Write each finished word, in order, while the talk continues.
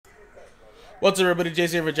What's up, everybody?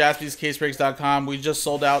 JC here for JaspysCaseBreaks.com. We just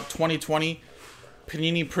sold out 2020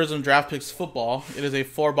 Panini Prizm Draft Picks Football. It is a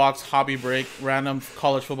 4-box hobby break, random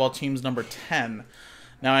college football teams number 10.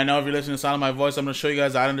 Now, I know if you're listening to the sound of my voice, I'm going to show you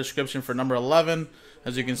guys the item description for number 11.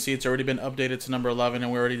 As you can see, it's already been updated to number 11,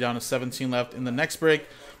 and we're already down to 17 left in the next break.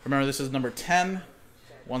 Remember, this is number 10,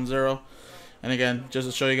 1-0. And again, just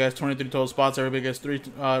to show you guys, 23 total spots. Everybody gets 3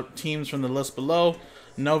 teams from the list below.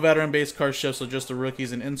 No veteran base card shifts, so just the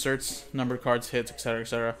rookies and inserts, numbered cards, hits, etc.,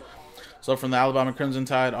 etc. So from the Alabama Crimson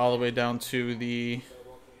Tide all the way down to the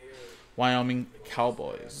Wyoming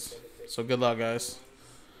Cowboys. So good luck, guys.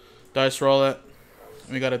 Dice roll it.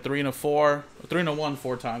 We got a 3 and a 4, 3 and a 1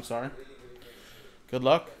 4 times. Sorry. Good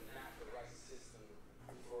luck.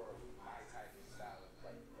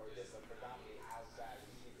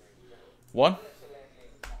 1,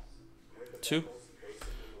 2,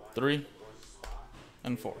 3,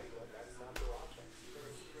 and 4.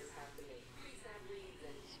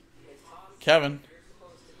 Kevin.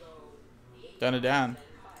 Down to Dan.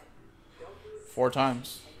 4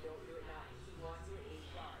 times.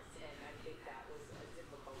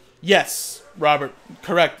 Yes, Robert.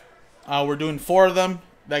 Correct. We're doing 4 of them.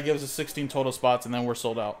 That gives us 16 total spots, and then we're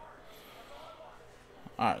sold out.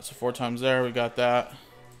 Alright, so 4 times there. We got that.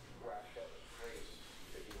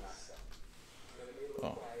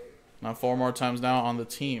 Now 4 more times now on the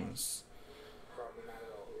teams.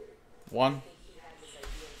 1,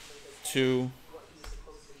 2,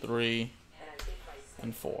 3,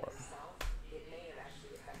 and 4.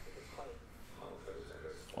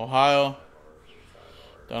 Ohio.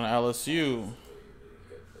 Down to LSU.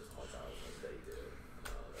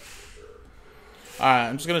 Alright,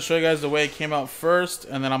 I'm just going to show you guys the way it came out first,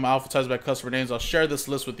 and then I'm alphabetized by customer names. I'll share this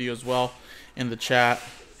list with you as well in the chat,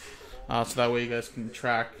 so that way you guys can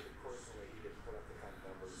track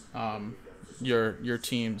your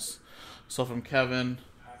teams. So from Kevin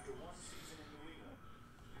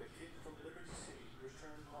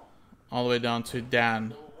all the way down to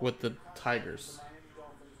Dan with the Tigers.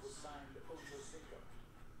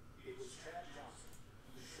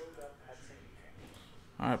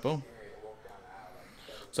 Alright, boom.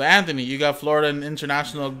 So Anthony, you got Florida and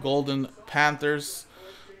International Golden Panthers,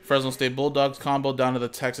 Fresno State Bulldogs combo down to the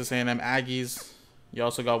Texas A&M Aggies. You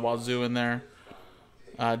also got Wazoo in there.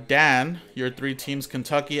 Dan, your 3 teams,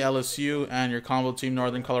 Kentucky, LSU, and your combo team,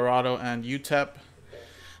 Northern Colorado and UTEP.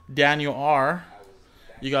 Daniel R.,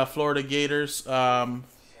 you got Florida Gators, Iowa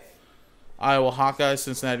Hawkeyes,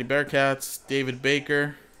 Cincinnati Bearcats. David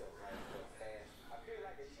Baker,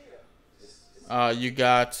 you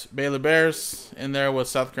got Baylor Bears in there with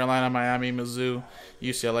South Carolina, Miami, Mizzou,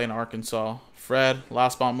 UCLA, and Arkansas. Fred,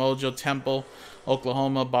 Las Palmas Mojo, Temple,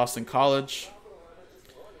 Oklahoma, Boston College.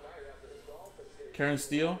 Karen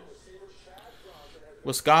Steele,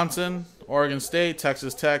 Wisconsin, Oregon State,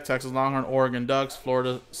 Texas Tech, Texas Longhorn, Oregon Ducks,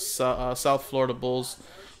 Florida, South Florida Bulls,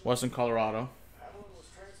 Western Colorado.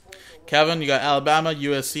 Kevin, you got Alabama,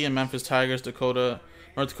 USC, and Memphis Tigers, North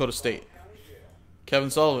Dakota State.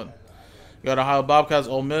 Kevin Sullivan, you got Ohio Bobcats,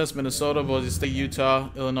 Ole Miss, Minnesota, Boise State, Utah,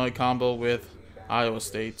 Illinois combo with Iowa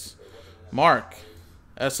State. Mark,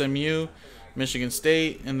 SMU, Michigan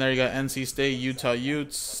State, and there you got NC State, Utah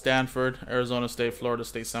Utes, Stanford, Arizona State, Florida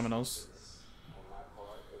State Seminoles.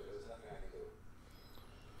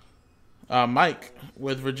 Mike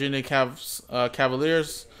with Virginia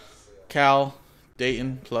Cavaliers, Cal,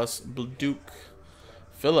 Dayton, plus Duke.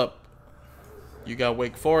 Philip, you got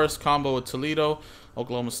Wake Forest, combo with Toledo,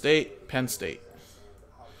 Oklahoma State, Penn State.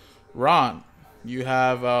 Ron, you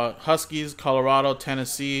have Huskies, Colorado,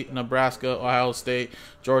 Tennessee, Nebraska, Ohio State,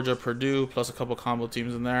 Georgia, Purdue, plus a couple combo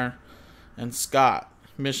teams in there. And Scott,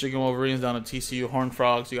 Michigan Wolverines down to TCU, Horned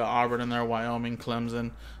Frogs. You got Auburn in there, Wyoming, Clemson,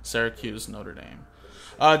 Syracuse, Notre Dame.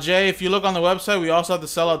 Jay, if you look on the website, we also have to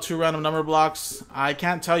sell out 2 random number blocks. I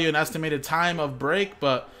can't tell you an estimated time of break,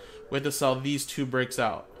 but we have to sell these 2 breaks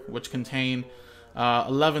out, which contain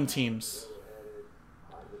 11 teams.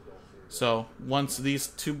 So once these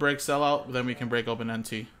 2 breaks sell out, then we can break open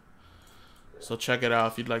NT. So check it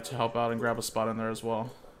out if you'd like to help out and grab a spot in there as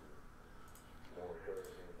well.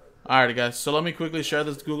 Alrighty, guys. So let me quickly share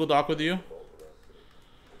this Google Doc with you.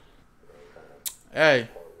 Hey,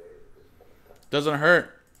 doesn't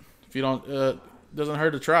hurt if you don't. Doesn't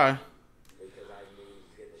hurt to try.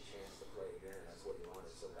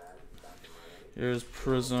 Here's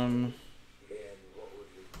Prizm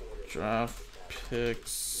Draft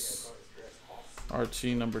Picks. RT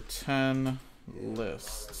number 10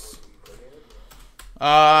 lists.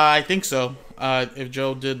 I think so. If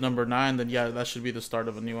Joe did number 9, then yeah, that should be the start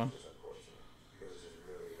of a new one.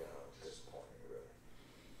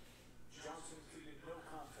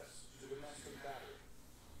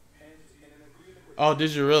 Oh,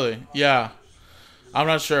 did you really? Yeah. I'm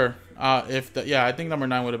not sure. If the, yeah, I think number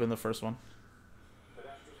 9 would have been the first one.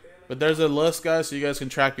 But there's a list, guys, so you guys can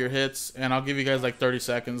track your hits, and I'll give you guys like 30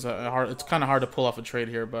 seconds. It's kind of hard to pull off a trade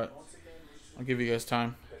here, but I'll give you guys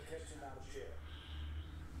time.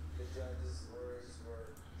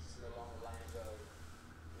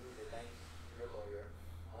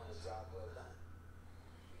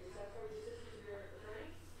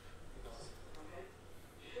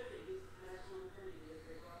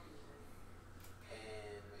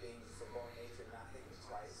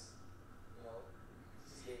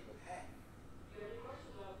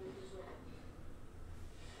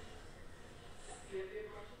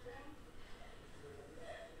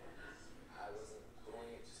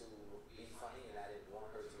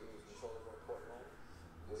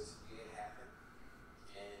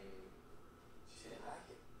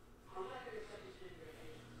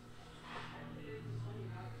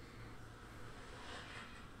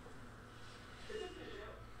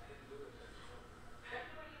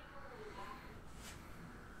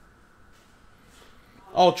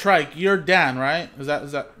 Oh, Trike, you're Dan, right? Is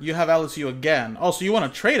that you have LSU again? Oh, so you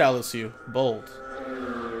want to trade LSU? Bold.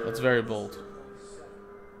 That's very bold.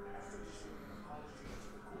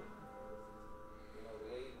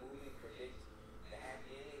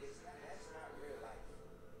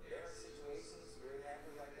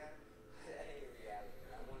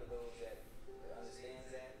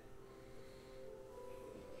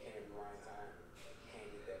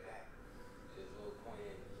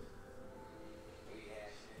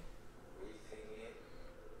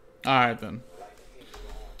 All right then.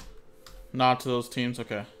 Not to those teams.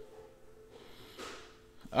 Okay.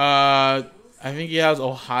 I think he has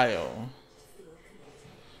Ohio.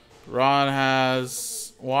 Ron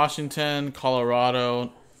has Washington,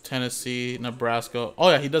 Colorado, Tennessee, Nebraska. Oh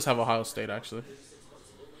yeah, he does have Ohio State actually,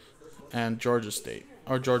 and Georgia State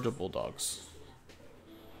or Georgia Bulldogs.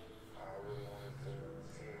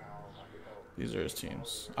 These are his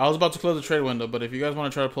teams. I was about to close the trade window, but if you guys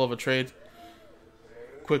want to try to pull off a trade,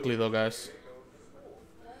 quickly though, guys.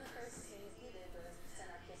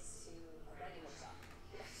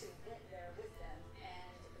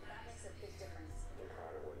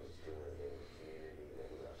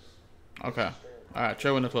 Okay. Alright,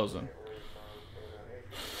 trade window closing.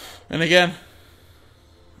 And again,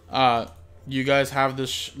 you guys have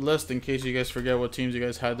this list in case you guys forget what teams you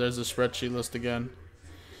guys had. There's the spreadsheet list again.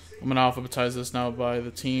 I'm going to alphabetize this now by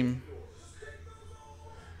the team.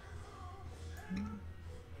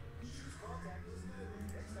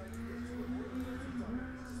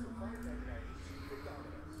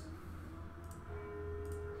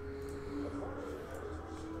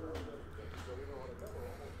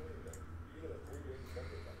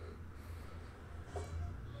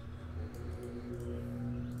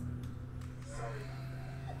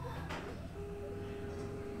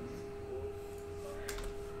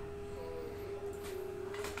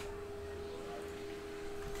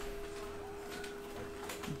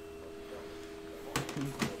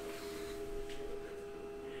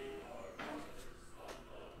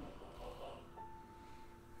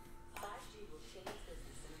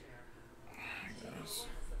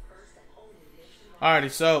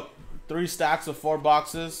 Alrighty, so 3 stacks of 4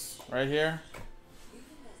 boxes right here.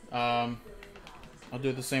 I'll do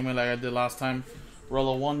it the same way like I did last time.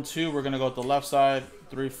 Roll a 1, 2. We're gonna go with the left side.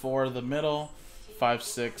 3, 4 the middle. 5,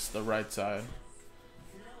 6 the right side.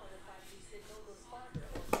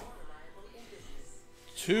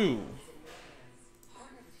 2.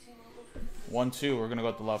 1, 2. We're gonna go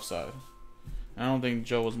with the left side. I don't think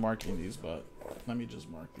Joe was marking these, but let me just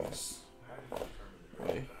mark these.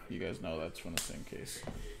 Way you guys know that's from the same case.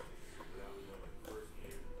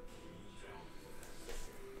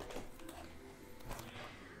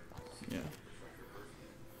 Yeah.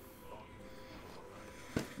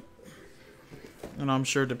 And I'm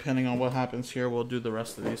sure depending on what happens here, we'll do the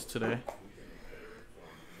rest of these today.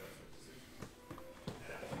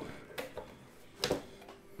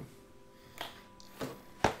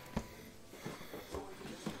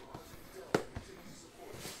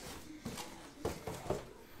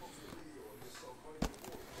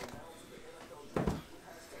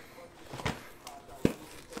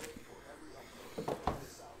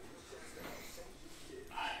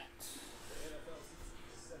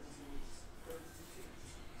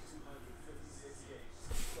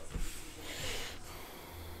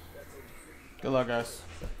 Good luck, guys.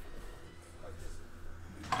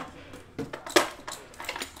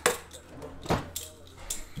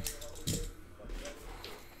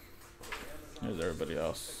 Here's everybody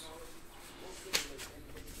else.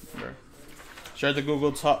 There. Shared the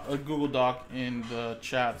Google Doc in the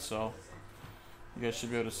chat, so You guys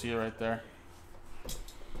should be able to see it right there.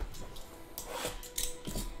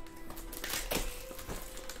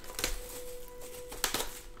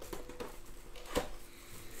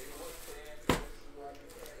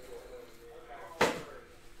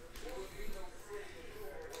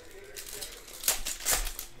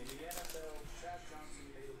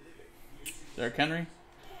 Derrick Henry.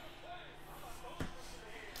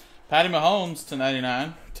 Patty Mahomes to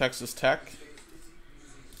 99, Texas Tech.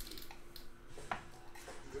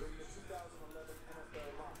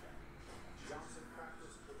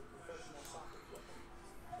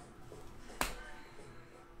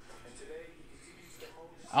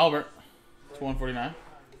 Albert to 149.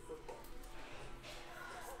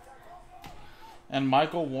 And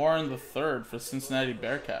Michael Warren III for Cincinnati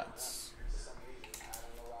Bearcats.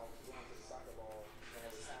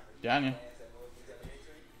 Daniel.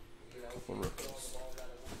 Couple rookies.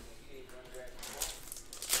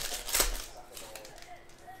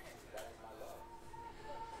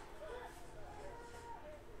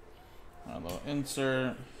 A little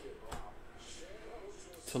insert.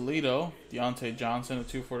 Toledo, Deontay Johnson at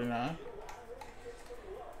 249.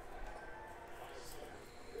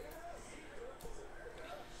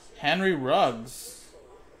 Henry Ruggs,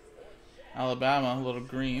 Alabama, a little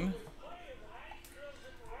green.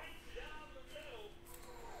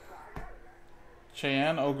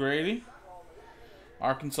 Cheyenne O'Grady,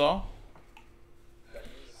 Arkansas.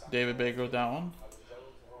 David Baker with that one.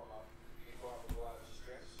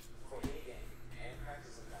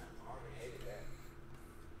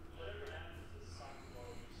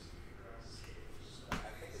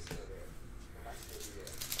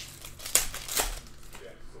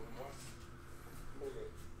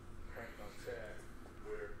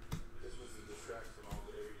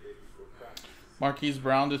 Marquise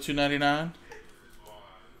Brown to 299.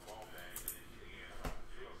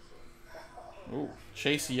 Ooh,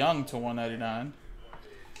 Chase Young to 199.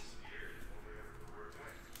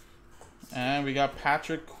 And we got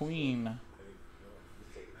Patrick Queen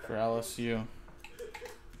for LSU.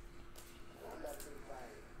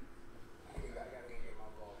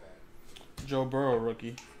 Joe Burrow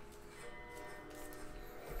rookie.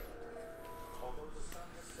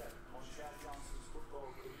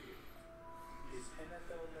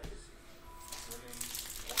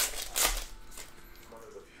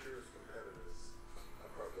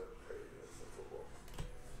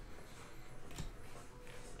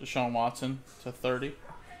 Deshaun Watson to 30.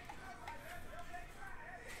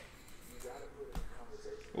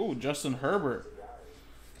 Ooh, Justin Herbert.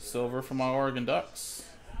 Silver for my Oregon Ducks.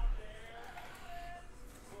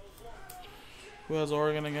 Who has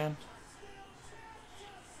Oregon again?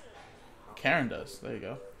 Karen does. There you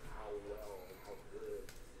go.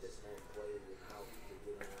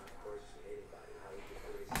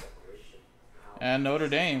 And Notre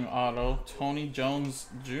Dame auto, Tony Jones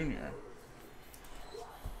Jr.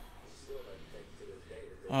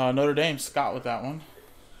 Notre Dame, Scott with that one.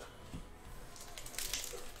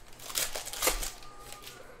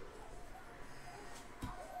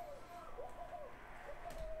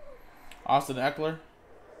 Austin Eckler.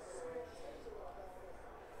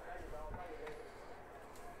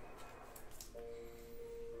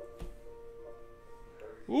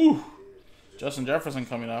 Ooh, Justin Jefferson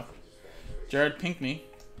coming up. Jared Pinkney,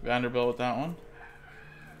 Vanderbilt with that one.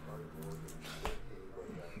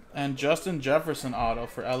 And Justin Jefferson auto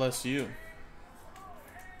for LSU.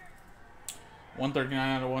 139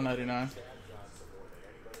 out of 199.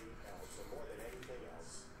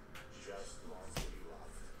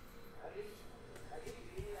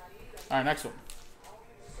 All right, next one.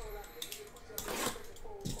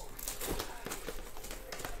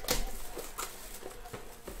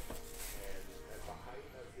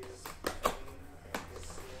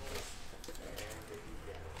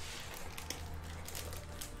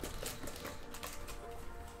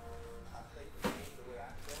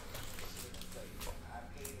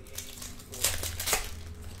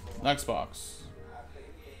 Next box.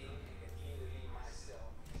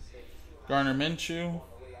 Gardner Minshew.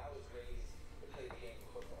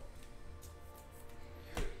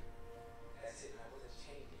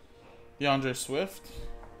 DeAndre Swift.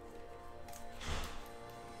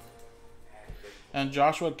 And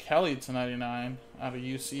Joshua Kelly to 99 out of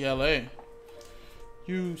UCLA.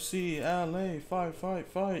 UCLA, fight, fight,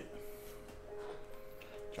 fight.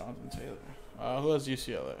 Jonathan Taylor. Who has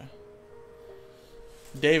UCLA?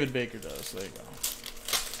 David Baker does. There you go.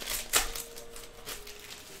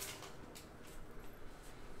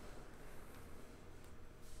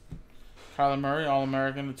 Kyler Murray,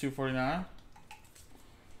 All-American to 249.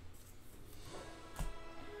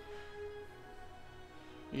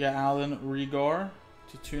 You got Alan Rigor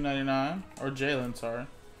to 299, or Jalen, sorry.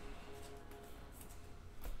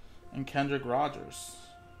 And Kendrick Rogers,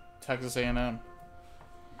 Texas A&M.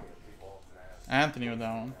 Anthony with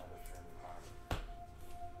that one.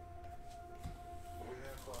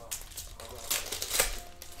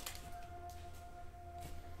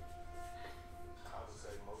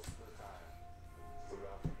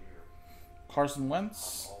 Carson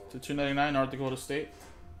Wentz to 299, North Dakota State.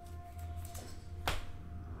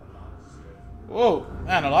 Whoa,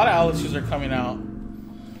 man, a lot of LSUs are coming out.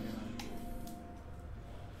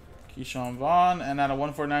 Keyshawn Vaughn, and at a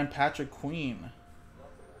 149, Patrick Queen.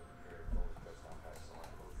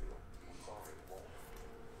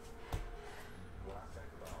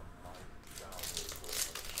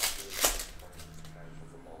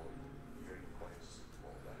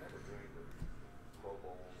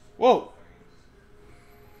 Whoa!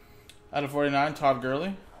 Out of 49, Todd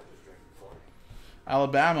Gurley.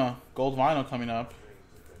 Alabama, gold vinyl coming up.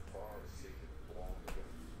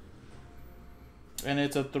 And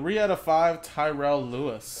it's a 3 out of 5, Tyrell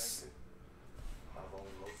Lewis.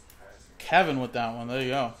 Kevin with that one. There you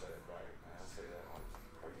go.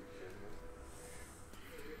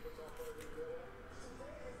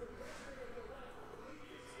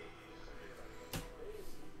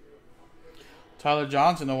 Tyler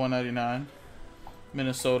Johnson to 199.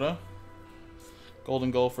 Minnesota.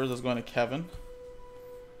 Golden Gophers. That's going to Kevin.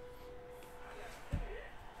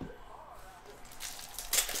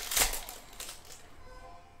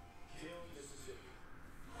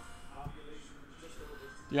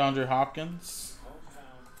 DeAndre Hopkins.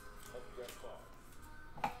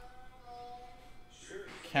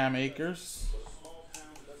 Cam Akers.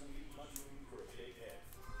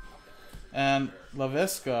 And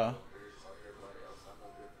LaVisca,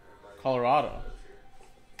 Colorado.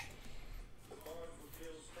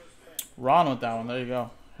 Ron with that one. There you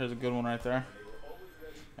go. Here's a good one right there.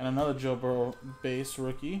 And another Joe Burrow base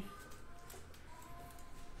rookie.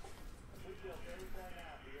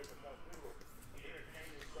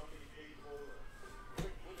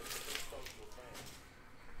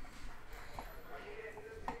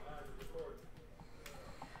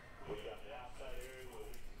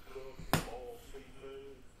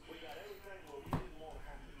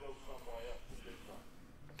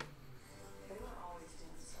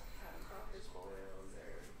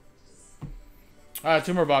 All right,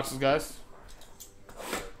 2 more boxes, guys.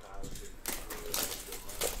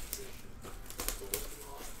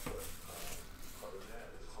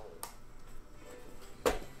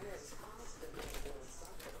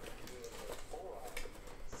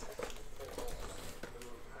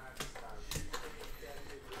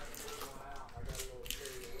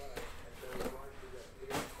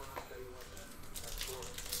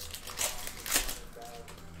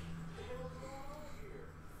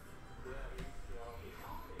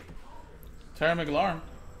 Terry McLaurin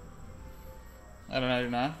at a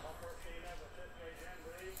 99.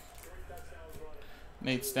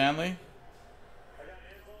 Nate Stanley.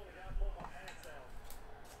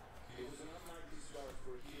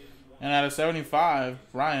 And at a 75,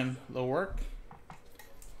 Brian Lewerke.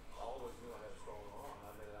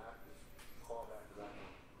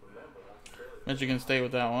 Michigan State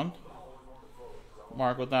with that one.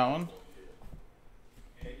 Mark with that one.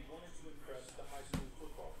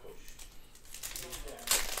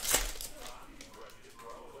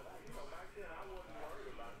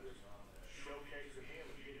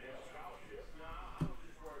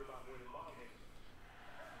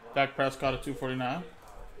 Dak Prescott at 249.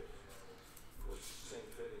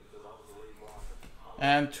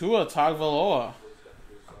 And Tua Tagovailoa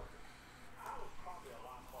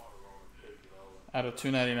at a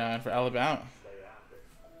 299 for Alabama.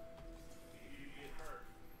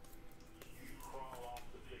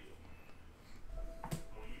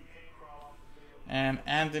 And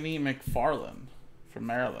Anthony McFarland for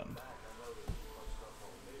Maryland.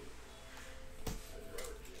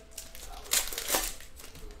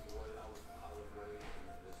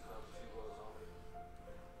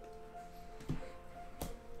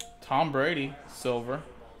 Tom Brady, silver.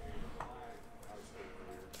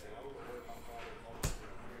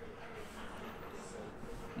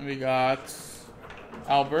 And we got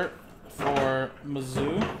Albert for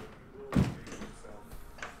Mizzou.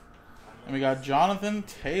 And we got Jonathan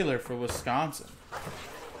Taylor for Wisconsin.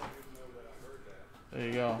 There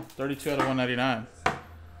you go. 32 out of 199.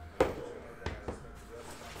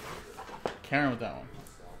 Karen with that one.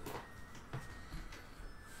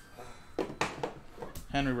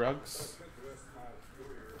 Henry Ruggs.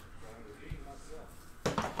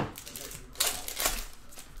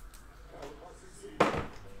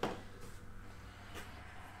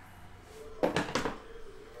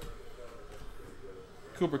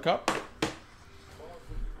 Cooper Kupp.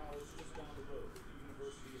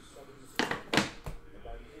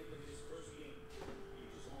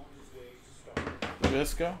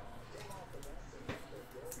 Visco.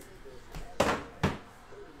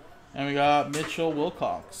 And we got Mitchell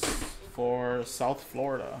Wilcox for South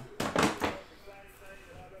Florida.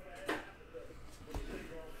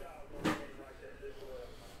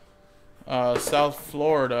 South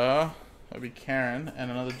Florida, that'd be Karen,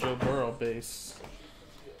 and another Joe Burrow base.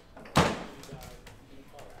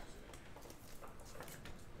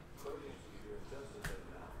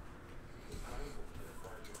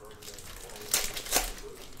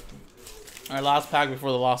 All right, last pack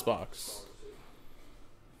before the lost box.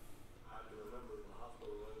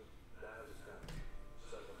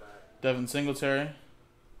 Devin Singletary.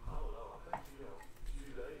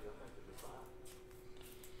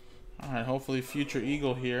 All right, hopefully future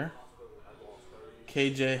Eagle here.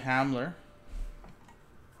 KJ Hamler.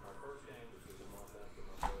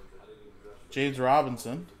 James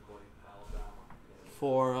Robinson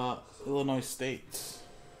for Illinois State.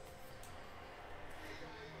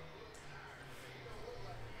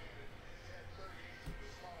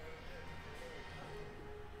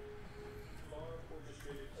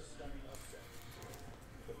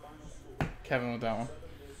 Kevin with that one.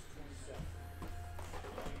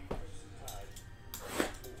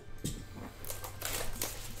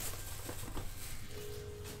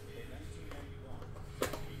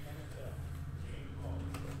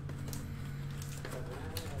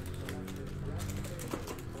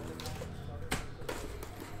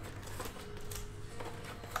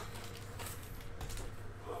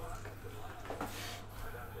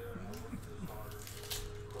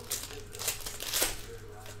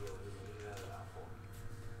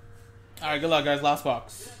 All right, good luck, guys. Last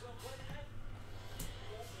box.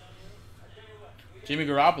 Jimmy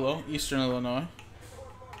Garoppolo, Eastern Illinois.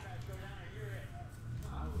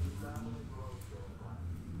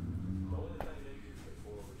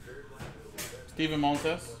 Steven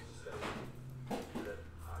Montes.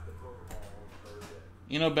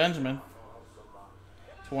 Eno Benjamin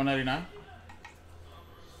to 199.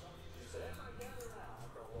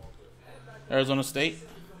 Arizona State.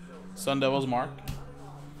 Sun Devils Mark.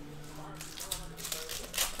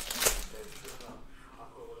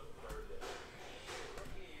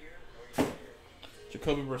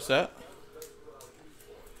 Jacoby Brissett.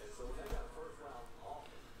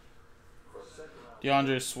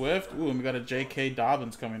 DeAndre Swift. Ooh, and we got a J.K.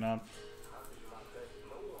 Dobbins coming up.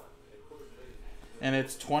 And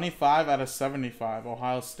it's 25 out of 75,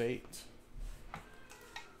 Ohio State.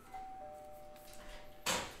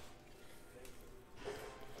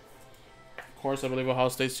 Of course, I believe Ohio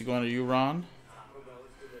State's going to Uron.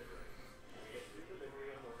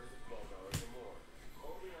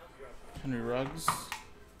 Henry Ruggs.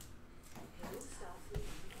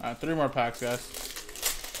 Alright, 3 more packs, guys.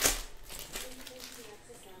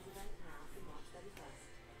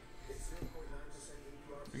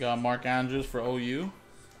 We got Mark Andrews for OU.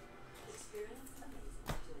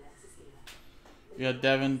 We got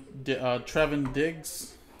Trevin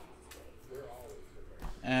Diggs.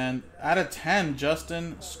 And out of 10,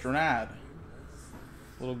 Justin Strnad.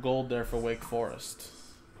 Little gold there for Wake Forest.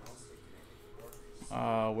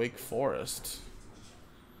 Wake Forest.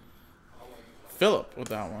 Phillip with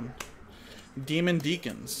that one. Demon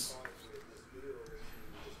Deacons.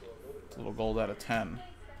 Little gold out of 10.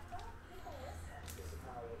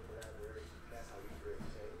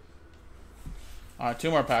 Alright, 2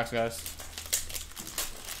 more packs, guys.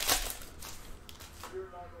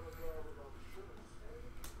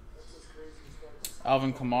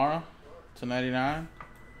 Alvin Kamara to 99.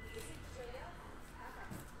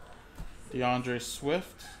 DeAndre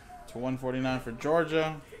Swift to 149 for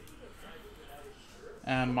Georgia.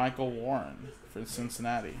 And Michael Warren for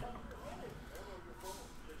Cincinnati.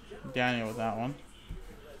 Daniel with that one.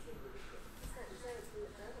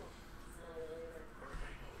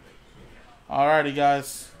 Alrighty,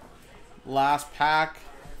 guys. Last pack.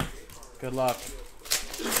 Good luck.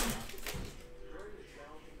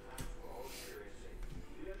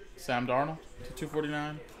 Sam Darnold to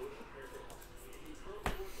 249.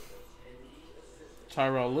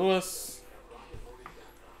 Tyrell Lewis.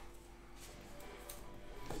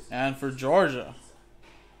 And for Georgia,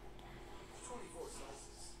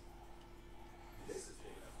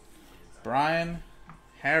 Brian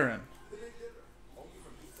Herron.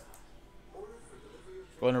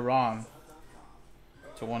 Going to Ron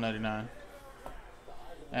to 199.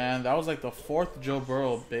 And that was like the 4th Joe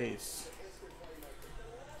Burrow base.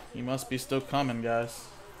 He must be still coming, guys.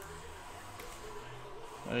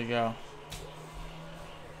 There you go.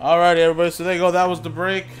 Alrighty, everybody. So there you go. That was the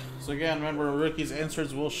break. So again, remember, rookies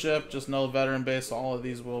inserts will ship. Just know veteran base. All of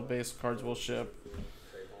these base cards will ship.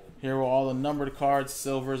 Here are all the numbered cards,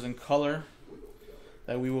 silvers, and color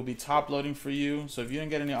that we will be top loading for you. So if you didn't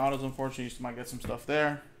get any autos, unfortunately, you might get some stuff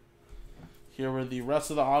there. Here were the rest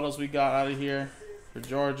of the autos we got out of here for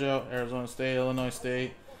Georgia, Arizona State, Illinois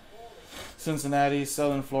State, Cincinnati,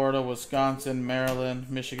 Southern Florida, Wisconsin, Maryland,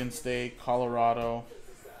 Michigan State, Colorado,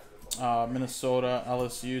 Minnesota,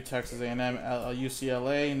 LSU, Texas A&M,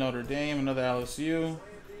 UCLA, Notre Dame, another LSU.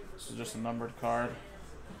 This is just a numbered card.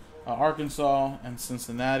 Arkansas and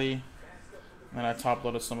Cincinnati. And I top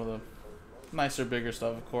loaded some of the nicer, bigger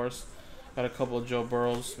stuff, of course. Got a couple of Joe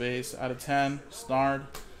Burrow's base out of 10. Snard.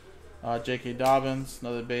 J.K. Dobbins,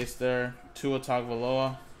 another base there. Tua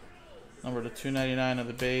Tagovailoa, number to 299 of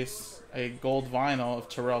the base. A gold vinyl of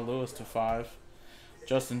Terrell Lewis to 5.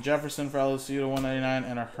 Justin Jefferson for LSU to 199,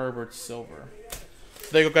 and a Herbert silver.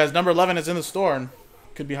 So there you go, guys. Number 11 is in the store and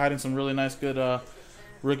could be hiding some really nice, good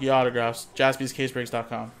rookie autographs.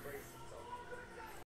 JaspysCaseBreaks.com.